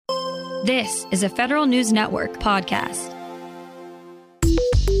This is a Federal News Network podcast.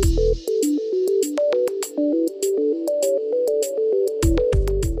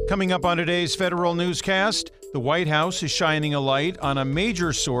 Coming up on today's Federal Newscast, the White House is shining a light on a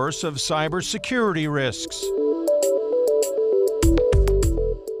major source of cybersecurity risks.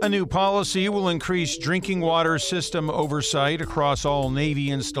 A new policy will increase drinking water system oversight across all Navy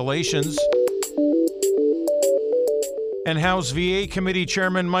installations. And House VA Committee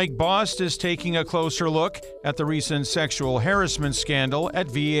Chairman Mike Bost is taking a closer look at the recent sexual harassment scandal at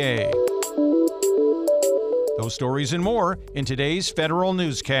VA. Those stories and more in today's Federal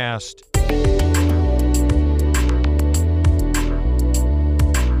Newscast.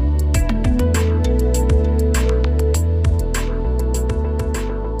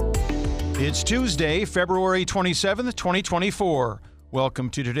 It's Tuesday, February 27th, 2024. Welcome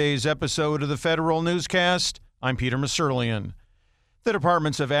to today's episode of the Federal Newscast. I'm Peter Muserlian. The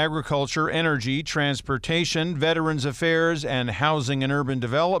Departments of Agriculture, Energy, Transportation, Veterans Affairs, and Housing and Urban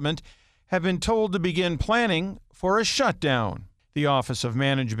Development have been told to begin planning for a shutdown. The Office of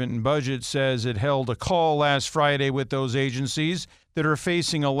Management and Budget says it held a call last Friday with those agencies that are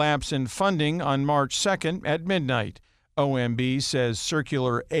facing a lapse in funding on March 2nd at midnight. OMB says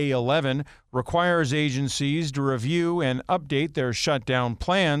Circular A11 requires agencies to review and update their shutdown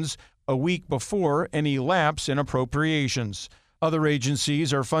plans a week before any lapse in appropriations. Other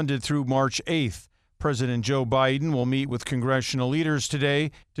agencies are funded through March 8th. President Joe Biden will meet with congressional leaders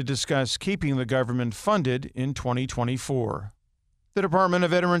today to discuss keeping the government funded in 2024. The Department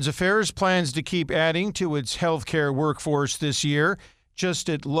of Veterans Affairs plans to keep adding to its healthcare workforce this year, just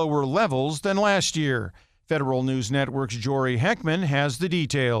at lower levels than last year. Federal News Network's Jory Heckman has the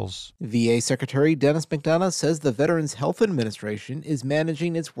details. VA Secretary Dennis McDonough says the Veterans Health Administration is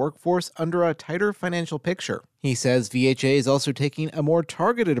managing its workforce under a tighter financial picture. He says VHA is also taking a more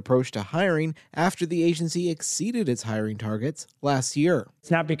targeted approach to hiring after the agency exceeded its hiring targets last year.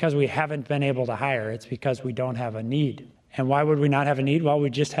 It's not because we haven't been able to hire, it's because we don't have a need. And why would we not have a need? Well, we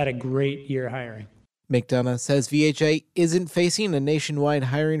just had a great year hiring. McDonough says VHA isn't facing a nationwide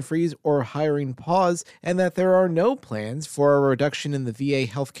hiring freeze or hiring pause, and that there are no plans for a reduction in the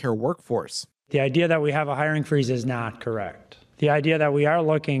VA healthcare workforce. The idea that we have a hiring freeze is not correct. The idea that we are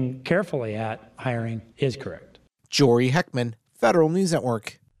looking carefully at hiring is correct. Jory Heckman, Federal News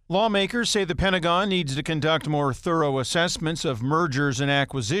Network. Lawmakers say the Pentagon needs to conduct more thorough assessments of mergers and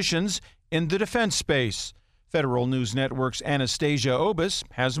acquisitions in the defense space. Federal News Network's Anastasia Obis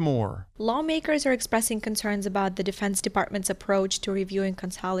has more. Lawmakers are expressing concerns about the Defense Department's approach to reviewing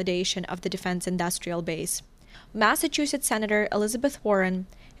consolidation of the defense industrial base. Massachusetts Senator Elizabeth Warren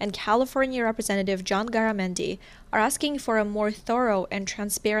and California Representative John Garamendi are asking for a more thorough and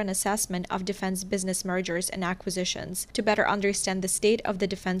transparent assessment of defense business mergers and acquisitions to better understand the state of the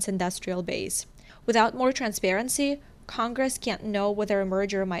defense industrial base. Without more transparency, Congress can't know whether a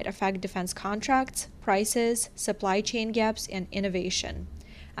merger might affect defense contracts, prices, supply chain gaps, and innovation.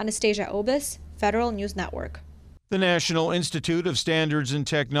 Anastasia Obis, Federal News Network. The National Institute of Standards and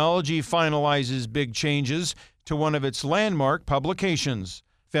Technology finalizes big changes to one of its landmark publications.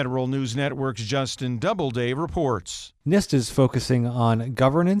 Federal News Network's Justin Doubleday reports. NIST is focusing on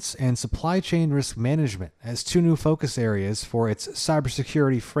governance and supply chain risk management as two new focus areas for its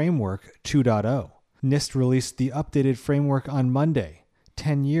Cybersecurity Framework 2.0. NIST released the updated framework on Monday,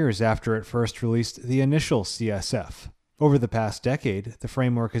 10 years after it first released the initial CSF. Over the past decade, the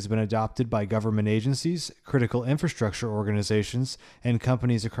framework has been adopted by government agencies, critical infrastructure organizations, and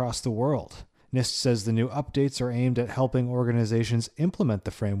companies across the world. NIST says the new updates are aimed at helping organizations implement the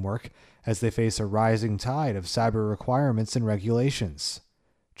framework as they face a rising tide of cyber requirements and regulations.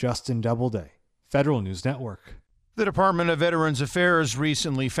 Justin Doubleday, Federal News Network. The Department of Veterans Affairs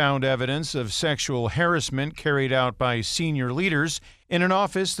recently found evidence of sexual harassment carried out by senior leaders in an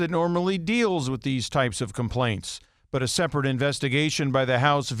office that normally deals with these types of complaints. But a separate investigation by the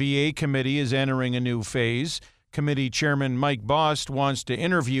House VA Committee is entering a new phase. Committee Chairman Mike Bost wants to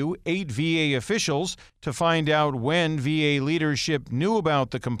interview 8 VA officials to find out when VA leadership knew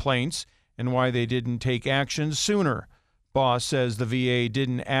about the complaints and why they didn't take action sooner. Bost says the VA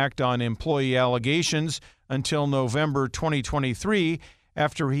didn't act on employee allegations until November 2023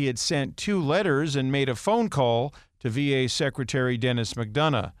 after he had sent 2 letters and made a phone call to VA Secretary Dennis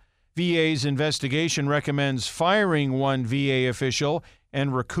McDonough. VA's investigation recommends firing 1 VA official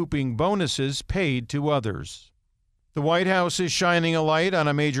and recouping bonuses paid to others. The White House is shining a light on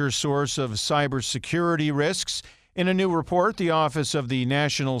a major source of cybersecurity risks. In a new report, the Office of the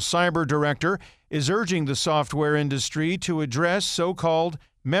National Cyber Director is urging the software industry to address so-called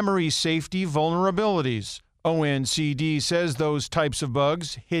memory safety vulnerabilities, ONCD says those types of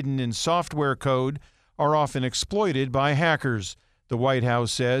bugs, hidden in software code, are often exploited by hackers. The White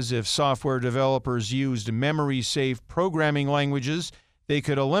House says if software developers used memory-safe programming languages, they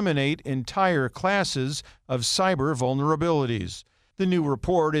could eliminate entire classes of cyber vulnerabilities. The new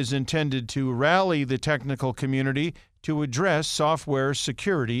report is intended to rally the technical community to address software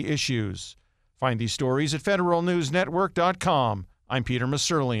security issues. Find these stories at federalnewsnetwork.com. I'm Peter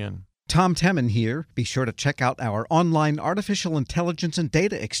Muserlian. Tom Temin here. Be sure to check out our online artificial intelligence and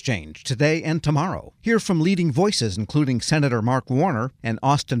data exchange today and tomorrow. Hear from leading voices including Senator Mark Warner and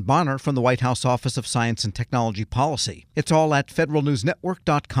Austin Bonner from the White House Office of Science and Technology Policy. It's all at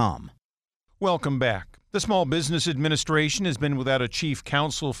federalnewsnetwork.com. Welcome back. The Small Business Administration has been without a chief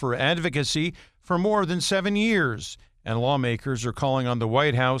counsel for advocacy for more than 7 years, and lawmakers are calling on the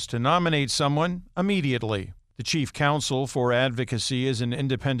White House to nominate someone immediately. The chief counsel for advocacy is an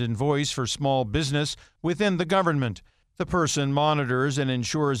independent voice for small business within the government. The person monitors and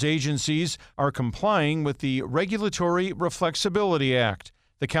ensures agencies are complying with the Regulatory Reflexibility Act.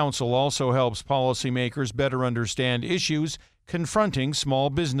 The council also helps policymakers better understand issues confronting small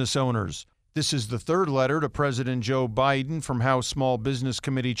business owners. This is the third letter to President Joe Biden from House Small Business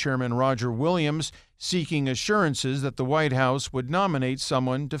Committee Chairman Roger Williams seeking assurances that the White House would nominate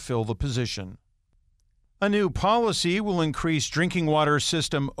someone to fill the position. A new policy will increase drinking water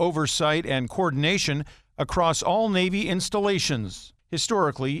system oversight and coordination across all Navy installations.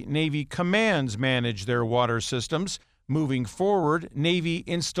 Historically, Navy commands manage their water systems. Moving forward, Navy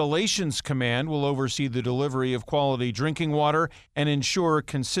Installations Command will oversee the delivery of quality drinking water and ensure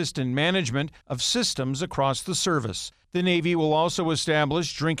consistent management of systems across the service. The Navy will also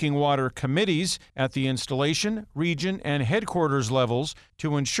establish drinking water committees at the installation, region, and headquarters levels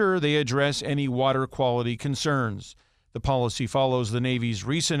to ensure they address any water quality concerns. The policy follows the Navy's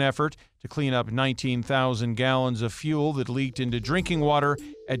recent effort to clean up 19,000 gallons of fuel that leaked into drinking water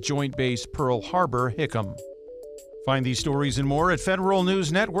at Joint Base Pearl Harbor, Hickam. Find these stories and more at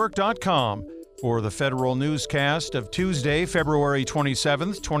federalnewsnetwork.com. For the Federal Newscast of Tuesday, February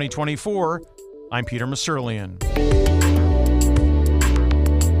 27th, 2024, I'm Peter Muserlian.